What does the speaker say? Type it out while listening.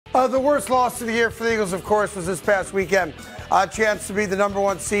The worst loss of the year for the Eagles, of course, was this past weekend. A chance to be the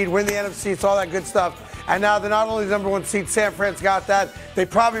 #1 seed, win the NFC East, all that good stuff. And now they're not only the #1 seed, San Fran's got that. They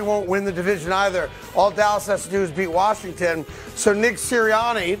probably won't win the division either. All Dallas has to do is beat Washington. So Nick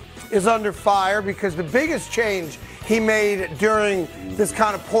Sirianni is under fire because the biggest change he made during this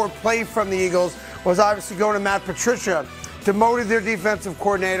kind of poor play from the Eagles was obviously going to Matt Patricia, demoted their defensive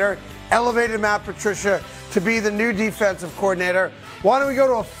coordinator, elevated Matt Patricia to be the new defensive coordinator. Why don't we go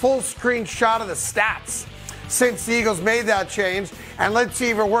to a full screen shot of the stats since the Eagles made that change, and let's see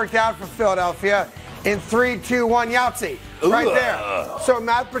if it worked out for Philadelphia in 3, 2, 1, Yahtzee. Right there. So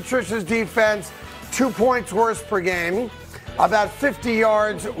Matt Patricia's defense, 2 points worse per game, about 50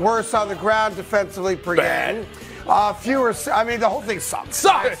 yards worse on the ground defensively per game. Fewer, I mean, the whole thing sucks.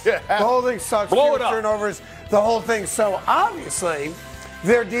 Sucks! The whole thing sucks. Blow Fewer it up. turnovers, the whole thing. So obviously,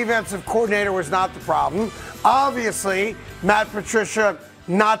 their defensive coordinator was not the problem. Obviously, Matt Patricia,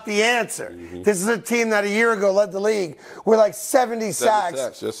 not the answer. This is a team that a year ago led the league with like 70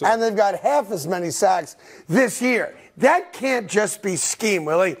 sacks, yes, sir. and they've got half as many sacks this year. That can't just be scheme,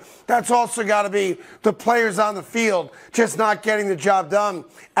 Willie. That's also got to be the players on the field just not getting the job done.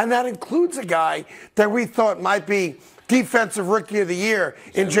 And that includes a guy that we thought might be Defensive Rookie of the Year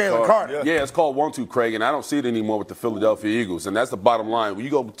in Jalen Carton. Yeah, it's called 1-2, Craig, and I don't see it anymore with the Philadelphia Eagles, and that's the bottom line. When you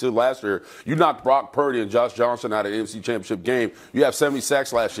go to last year, you knocked Brock Purdy and Josh Johnson out of the NFC Championship game. You have 70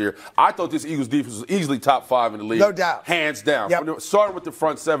 sacks last year. I thought this Eagles defense was easily top 5 in the league. No doubt. Hands down. Yep. Starting with the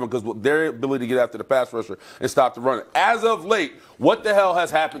front seven because their ability to get after the pass rusher and stop the run. As of late, what the hell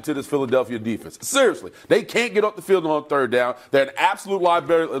has happened to this Philadelphia defense? Seriously, they can't get up the field on third down. They're an absolute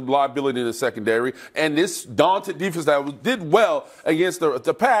liability in the secondary, and this daunted defense that did well against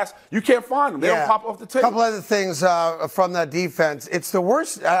the pass, you can't find them. They don't pop off the table. A couple other things from that defense. It's the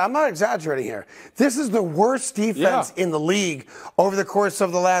worst. I'm not exaggerating here. This is the worst defense in the league over the course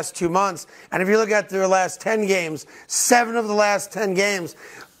of the last 2 months. And if you look at their last 10 games, 7 of the last 10 games,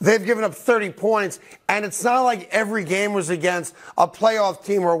 they've given up 30 points, and it's not like every game was against a playoff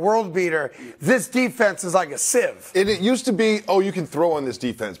team or a world beater. This defense is like a sieve. And it used to be, oh, you can throw on this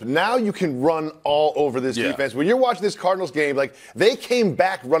defense, but now you can run all over this defense. When you're watching this Cardinals game, like, they came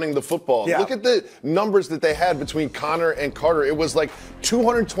back running the football. Look at the numbers that they had between Connor and Carter. It was like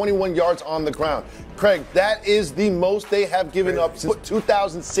 221 yards on the ground. Craig, that is the most they have given up since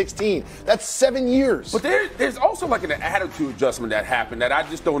 2016. That's 7 years. But there's also like an attitude adjustment that happened that I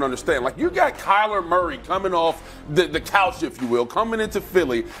just don't understand. Like, you got Kyler Murray coming off the couch, if you will, coming into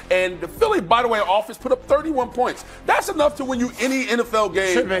Philly. And the Philly, by the way, offense put up 31 points. That's enough to win you any NFL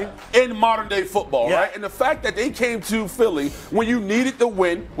game in modern-day football, right? And the fact that they came to Philly when you needed the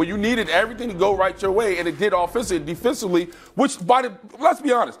win, when you needed everything to go right your way, and it did offensively and defensively, which, let's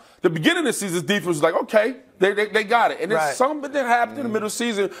be honest, the beginning of the season's defense was like, okay, they got it. And there's something that happened in the middle of the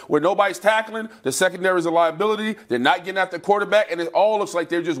season where nobody's tackling, the secondary is a liability, they're not getting at the quarterback, and it all looks like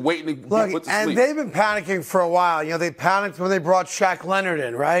they're just waiting to get put to sleep. And they've been panicking for a while. You know, they panicked when they brought Shaq Leonard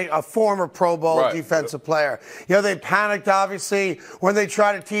in, right? A former Pro Bowl defensive player. You know, they panicked, obviously, when they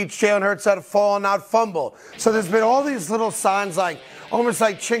tried to teach Jalen Hurts how to fall and not fumble. So there's been all these little signs like, almost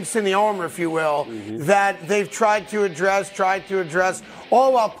like chinks in the armor, if you will, that they've tried to address,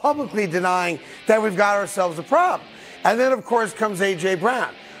 all while publicly denying that we've got ourselves a problem. And then, of course, comes A.J.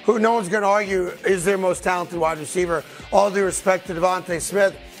 Brown, who no one's going to argue is their most talented wide receiver. All due respect to Devontae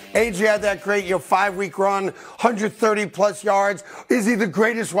Smith. A.J. had that great, 5-week run, 130-plus yards. Is he the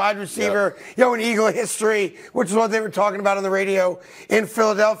greatest wide receiver, in Eagle history, which is what they were talking about on the radio in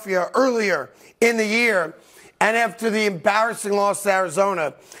Philadelphia earlier in the year. And after the embarrassing loss to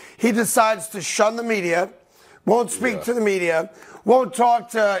Arizona, he decides to shun the media, won't speak to the media, won't talk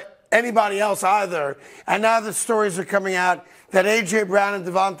to anybody else either. And now the stories are coming out that A.J. Brown and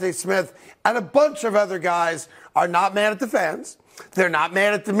Devontae Smith and a bunch of other guys are not mad at the fans. They're not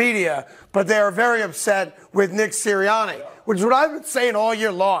mad at the media, but they are very upset with Nick Sirianni, which is what I've been saying all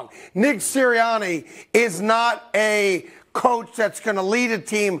year long. Nick Sirianni is not a coach that's going to lead a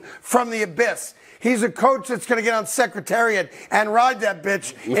team from the abyss. He's a coach that's going to get on Secretariat and ride that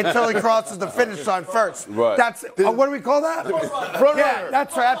bitch until he crosses the finish line first. That's what do we call that? Front runner.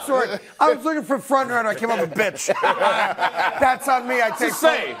 That's right. That's right. I was looking for front runner. I came up with bitch. That's on me. It's the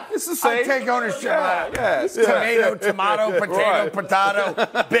same. I take ownership of that. Tomato, potato, potato,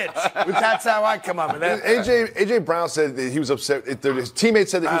 bitch. That's how I come up with that. AJ Brown said that he was upset. His teammates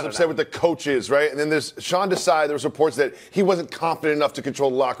said that he was upset with the coaches, right? And then there's Sean Desai. There was reports that he wasn't confident enough to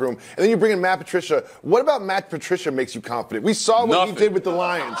control the locker room. And then you bring in Matt Patricia. What about Matt Patricia makes you confident? We saw what he did with the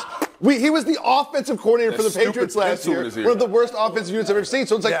Lions. He was the offensive coordinator for the Patriots last year. One of the worst offensive units I've ever seen.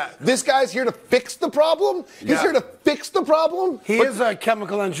 So it's like, this guy's here to fix the problem? He's here to fix the problem? He is a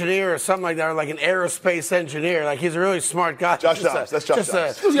chemical engineer or something like that, or like an aerospace engineer. Like, he's a really smart guy. Josh Dobbs. That's Josh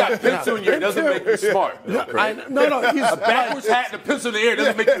Dobbs. He's got a pencil in your ear. Doesn't make you smart. No, he's a backwards hat and a pencil in the air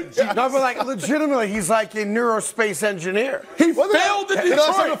doesn't make you a genius. No, but like, legitimately, he's like a neurospace engineer. He failed in Detroit. That's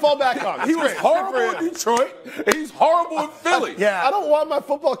something to fall back on. He was horrible in Detroit, and he's horrible in Philly. Yeah. I don't want my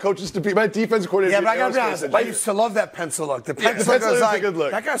football coaches to be my defensive coordinator. Yeah, but I gotta be honest, I used to love that pencil look. The pencil look was like, a good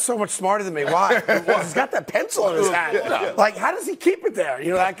look. That guy's so much smarter than me. Why? He's got that pencil in his hand. Yeah. Like, how does he keep it there?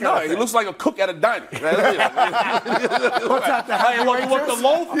 You know, that kind of thing. He looks like a cook at a diner. What's that, Hey, you want the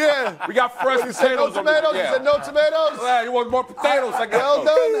loaf? Yeah. We got fresh potatoes. No tomatoes? You said no tomatoes? Yeah, you want more potatoes? Well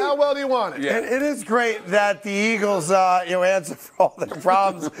done. How well do you want it? Yeah. It is great that the Eagles, answer for all their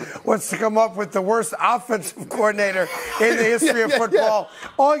problems was to come up with the worst offensive coordinator in the history of football,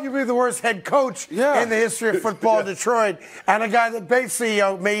 arguably the worst head coach in the history of football in Detroit, and a guy that basically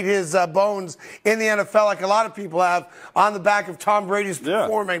made his bones in the NFL, like a lot of people have, on the back of Tom Brady's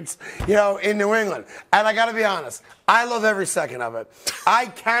performance, in New England. And I got to be honest, I love every second of it. I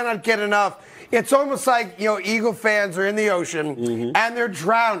cannot get enough. It's almost like, Eagle fans are in the ocean and they're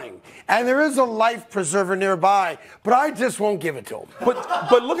drowning. And there is a life preserver nearby, but I just won't give it to him.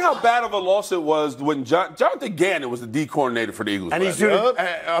 But look how bad of a loss it was when Jonathan Gannon was the D coordinator for the Eagles. And he's doing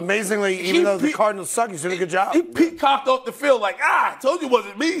amazingly, even though the Cardinals suck, he's doing a good job. He peacocked off the field like, I told you it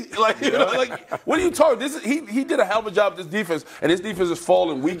wasn't me. What are you talking? He did a hell of a job with this defense, and his defense is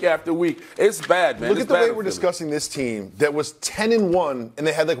falling week after week. It's bad, man. Look at the way we're discussing this team that was 10-1, and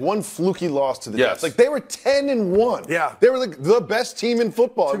they had like one fluky loss to the Jets. Like, they were 10-1. Yeah. They were like the best team in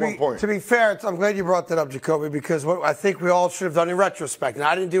football at one point. To be fair, I'm glad you brought that up, Jacoby, because what I think we all should have done in retrospect, and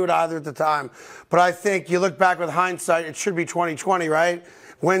I didn't do it either at the time, but I think you look back with hindsight, it should be 2020, right?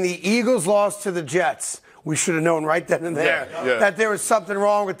 When the Eagles lost to the Jets, we should have known right then and there that there was something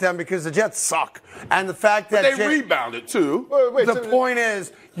wrong with them because the Jets suck. And the fact that they rebounded, too. The point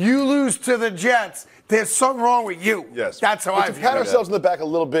is, you lose to the Jets, there's something wrong with you. Yes. That's how I view it. To pat ourselves in the back a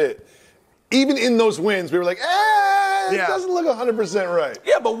little bit, even in those wins, we were like, it doesn't look 100% right.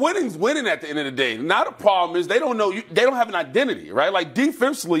 Yeah, but winning's winning at the end of the day. Now the problem is they don't know. They don't have an identity, right? Like,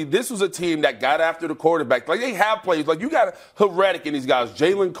 defensively, this was a team that got after the quarterback. Like, they have plays. Like, you got Heretic in these guys,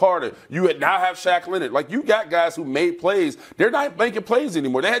 Jalen Carter. You now have Shaq Leonard. Like, you got guys who made plays. They're not making plays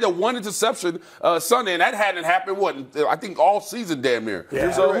anymore. They had that one interception Sunday, and that hadn't happened, I think all season damn near.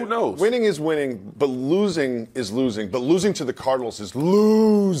 Yeah. So who knows? Winning is winning, but losing is losing. But losing to the Cardinals is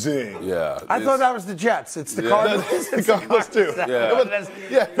losing. Yeah. I thought that was the Jets. It's the Cardinals. The Cardinals, too.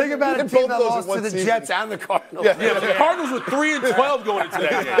 Think about a team that lost to the Jets and the Cardinals. The Cardinals were 3-12 going into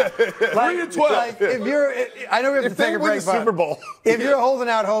that game. 3-12. Like, I know we have to take a break, but Super Bowl. If you're holding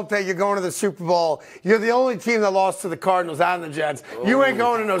out hope that you're going to the Super Bowl, you're the only team that lost to the Cardinals and the Jets. You ain't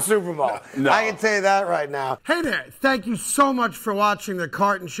going to no Super Bowl. No. I can tell you that right now. Hey there. Thank you so much for watching The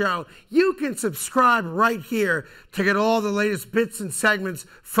Carton Show. You can subscribe right here to get all the latest bits and segments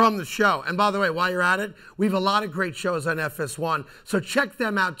from the show. And by the way, while you're at it, we have a lot of great shows on FS1, so check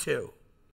them out too.